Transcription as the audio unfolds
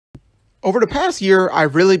Over the past year,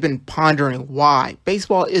 I've really been pondering why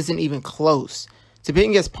baseball isn't even close to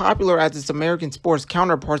being as popular as its American sports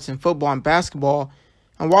counterparts in football and basketball.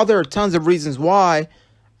 And while there are tons of reasons why,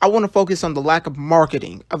 I want to focus on the lack of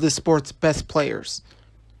marketing of the sport's best players.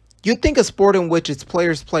 You'd think a sport in which its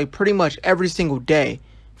players play pretty much every single day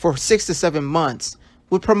for 6 to 7 months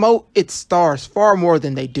would promote its stars far more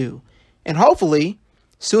than they do. And hopefully,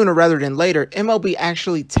 sooner rather than later, MLB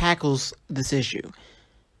actually tackles this issue.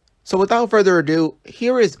 So without further ado,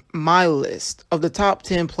 here is my list of the top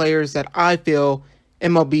 10 players that I feel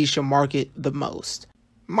MLB should market the most.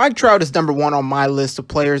 Mike Trout is number 1 on my list of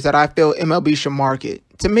players that I feel MLB should market.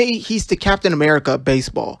 To me, he's the Captain America of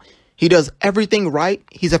baseball. He does everything right.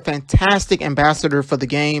 He's a fantastic ambassador for the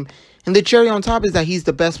game. And the cherry on top is that he's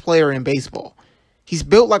the best player in baseball. He's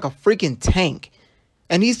built like a freaking tank.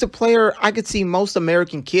 And he's the player I could see most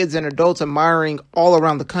American kids and adults admiring all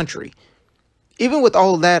around the country. Even with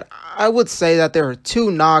all of that, I would say that there are 2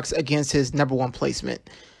 knocks against his number 1 placement.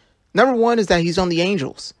 Number 1 is that he's on the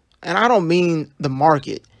Angels. And I don't mean the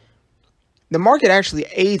market. The market actually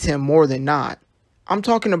aids him more than not. I'm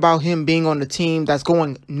talking about him being on the team that's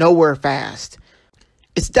going nowhere fast.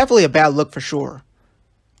 It's definitely a bad look for sure.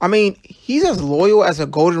 I mean, he's as loyal as a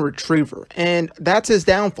golden retriever, and that's his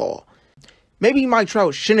downfall. Maybe Mike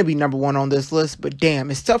Trout shouldn't be number 1 on this list, but damn,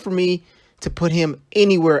 it's tough for me to put him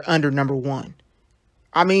anywhere under number 1.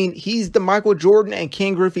 I mean, he's the Michael Jordan and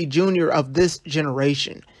Ken Griffey Jr. of this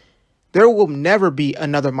generation. There will never be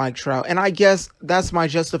another Mike Trout, and I guess that's my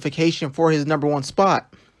justification for his number 1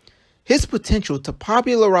 spot. His potential to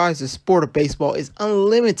popularize the sport of baseball is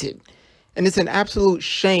unlimited, and it's an absolute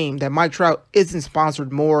shame that Mike Trout isn't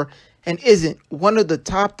sponsored more and isn't one of the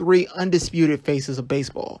top 3 undisputed faces of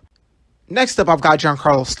baseball. Next up, I've got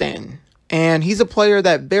Giancarlo Stanton, and he's a player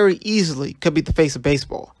that very easily could be the face of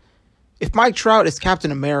baseball. If Mike Trout is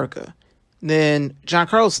Captain America, then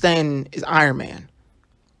Giancarlo Stanton is Iron Man.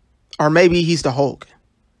 Or maybe he's the Hulk.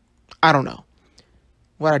 I don't know.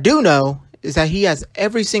 What I do know is that he has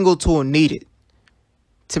every single tool needed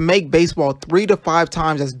to make baseball 3 to 5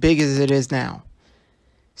 times as big as it is now.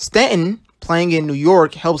 Stanton, playing in New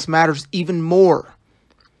York, helps matters even more.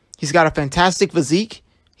 He's got a fantastic physique,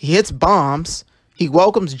 he hits bombs, he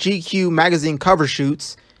welcomes GQ magazine cover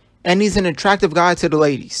shoots, and he's an attractive guy to the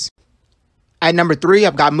ladies. At number 3,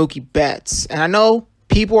 I've got Mookie Betts, and I know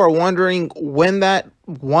people are wondering when that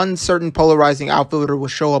one certain polarizing outfielder will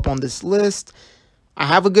show up on this list. I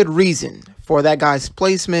have a good reason for that guy's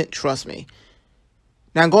placement, trust me.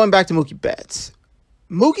 Now, going back to Mookie Betts.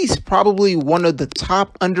 Mookie's probably one of the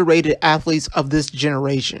top underrated athletes of this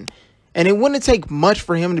generation, and it wouldn't take much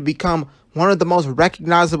for him to become one of the most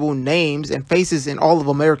recognizable names and faces in all of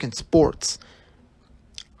American sports.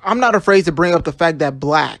 I'm not afraid to bring up the fact that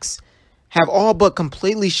blacks have all but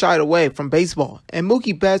completely shied away from baseball, and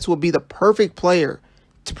Mookie Betts will be the perfect player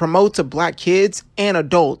to promote to black kids and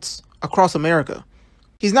adults across America.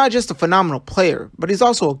 He's not just a phenomenal player, but he's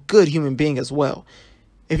also a good human being as well.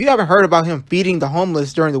 If you haven't heard about him feeding the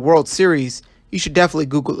homeless during the World Series, you should definitely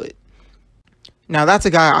Google it. Now, that's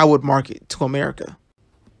a guy I would market to America.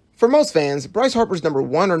 For most fans, Bryce Harper's number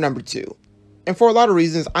 1 or number 2. And for a lot of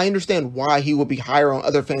reasons, I understand why he will be higher on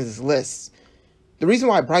other fans' lists. The reason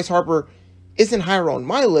why Bryce Harper isn't higher on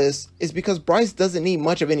my list is because Bryce doesn't need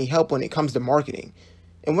much of any help when it comes to marketing.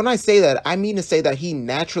 And when I say that, I mean to say that he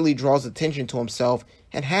naturally draws attention to himself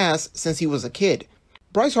and has since he was a kid.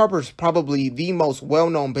 Bryce Harper is probably the most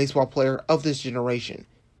well-known baseball player of this generation,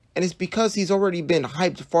 and it's because he's already been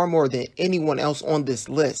hyped far more than anyone else on this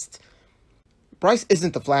list. Bryce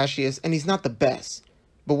isn't the flashiest, and he's not the best,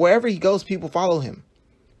 but wherever he goes, people follow him.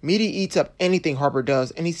 Media eats up anything Harper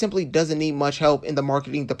does, and he simply doesn't need much help in the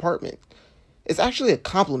marketing department. It's actually a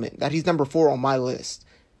compliment that he's number 4 on my list.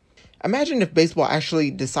 Imagine if baseball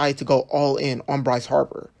actually decided to go all in on Bryce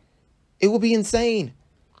Harper. It would be insane.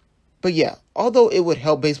 But yeah, although it would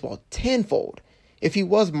help baseball tenfold if he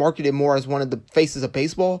was marketed more as one of the faces of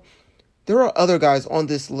baseball, there are other guys on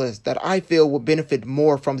this list that I feel would benefit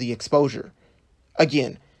more from the exposure.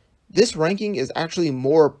 Again, this ranking is actually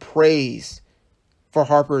more praise for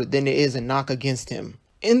Harper than it is a knock against him.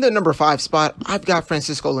 In the number 5 spot, I've got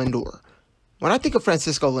Francisco Lindor. When I think of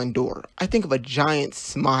Francisco Lindor, I think of a giant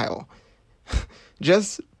smile.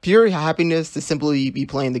 Just pure happiness to simply be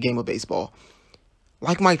playing the game of baseball.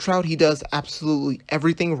 Like Mike Trout, he does absolutely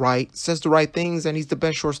everything right, says the right things, and he's the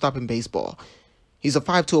best shortstop in baseball. He's a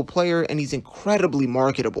 5-tool player, and he's incredibly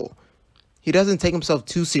marketable. He doesn't take himself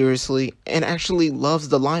too seriously and actually loves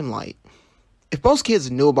the limelight. If most kids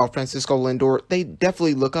knew about Francisco Lindor, they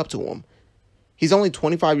definitely look up to him. He's only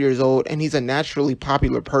 25 years old, and he's a naturally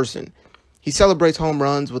popular person. He celebrates home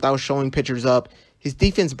runs without showing pitchers up. His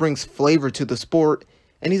defense brings flavor to the sport,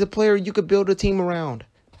 and he's a player you could build a team around.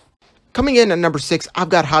 Coming in at number 6, I've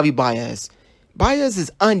got Javi Baez. Baez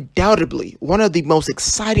is undoubtedly one of the most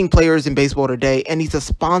exciting players in baseball today, and he's a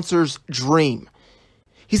sponsor's dream.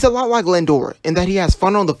 He's a lot like Lindor in that he has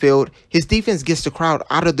fun on the field, his defense gets the crowd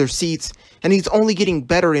out of their seats, and he's only getting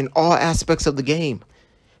better in all aspects of the game.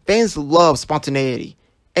 Fans love spontaneity,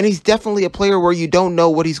 and he's definitely a player where you don't know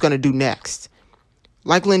what he's going to do next.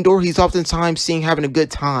 Like Lindor, he's oftentimes seen having a good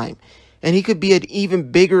time, and he could be an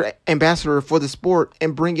even bigger ambassador for the sport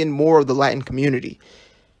and bring in more of the Latin community.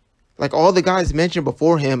 Like all the guys mentioned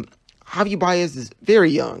before him, Javi Baez is very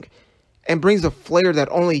young and brings a flair that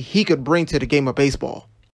only he could bring to the game of baseball.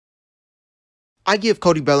 I give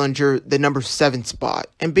Cody Bellinger the number 7 spot,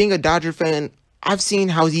 and being a Dodger fan, I've seen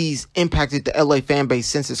how he's impacted the LA fan base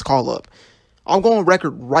since his call-up. I'll go on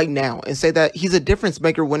record right now and say that he's a difference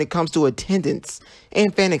maker when it comes to attendance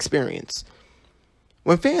and fan experience.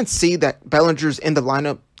 When fans see that Bellinger's in the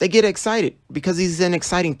lineup, they get excited because he's an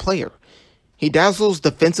exciting player. He dazzles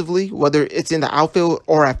defensively, whether it's in the outfield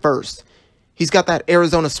or at first. He's got that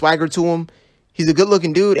Arizona swagger to him. He's a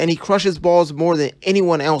good-looking dude, and he crushes balls more than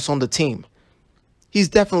anyone else on the team. He's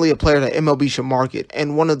definitely a player that MLB should market,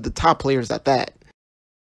 and one of the top players at that.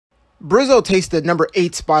 Brizzo takes the number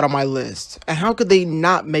 8 spot on my list, and how could they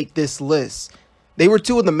not make this list? They were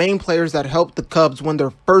two of the main players that helped the Cubs win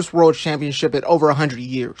their first World Championship in over 100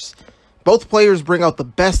 years. Both players bring out the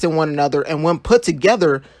best in one another, and when put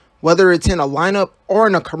together, whether it's in a lineup or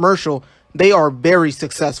in a commercial, they are very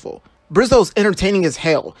successful. Brizzo's entertaining as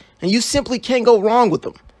hell, and you simply can't go wrong with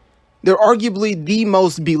them. They're arguably the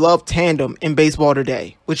most beloved tandem in baseball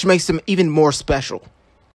today, which makes them even more special.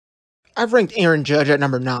 I've ranked Aaron Judge at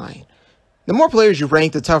number 9. The more players you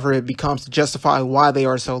rank, the tougher it becomes to justify why they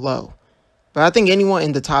are so low. But I think anyone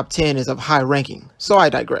in the top 10 is of high ranking, so I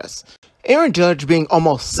digress. Aaron Judge being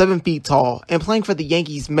almost 7 feet tall and playing for the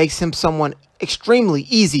Yankees makes him someone extremely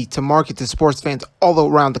easy to market to sports fans all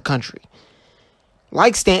around the country.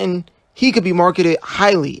 Like Stanton, he could be marketed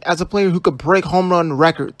highly as a player who could break home run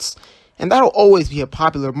records, and that'll always be a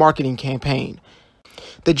popular marketing campaign.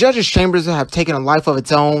 The Judge's chambers have taken a life of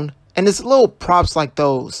its own, and it's little props like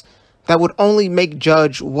those that would only make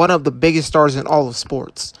Judge one of the biggest stars in all of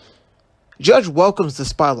sports. Judge welcomes the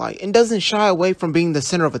spotlight and doesn't shy away from being the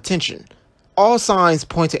center of attention. All signs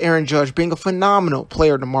point to Aaron Judge being a phenomenal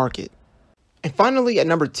player to market. And finally, at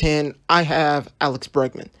number 10, I have Alex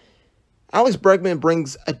Bregman. Alex Bregman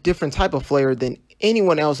brings a different type of flair than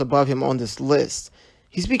anyone else above him on this list.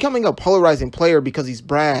 He's becoming a polarizing player because he's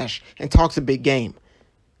brash and talks a big game.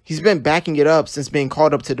 He's been backing it up since being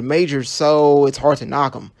called up to the majors, so it's hard to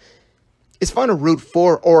knock him. It's fun to root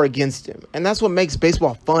for or against him, and that's what makes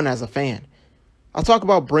baseball fun as a fan. I'll talk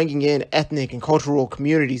about bringing in ethnic and cultural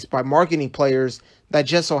communities by marketing players that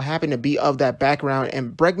just so happen to be of that background,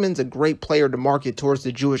 and Bregman's a great player to market towards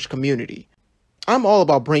the Jewish community. I'm all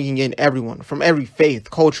about bringing in everyone from every faith,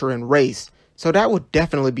 culture, and race, so that would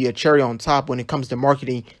definitely be a cherry on top when it comes to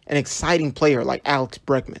marketing an exciting player like Alex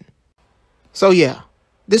Bregman. So yeah,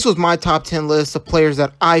 this was my top 10 list of players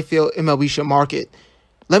that I feel MLB should market.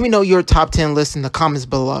 Let me know your top 10 list in the comments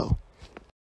below.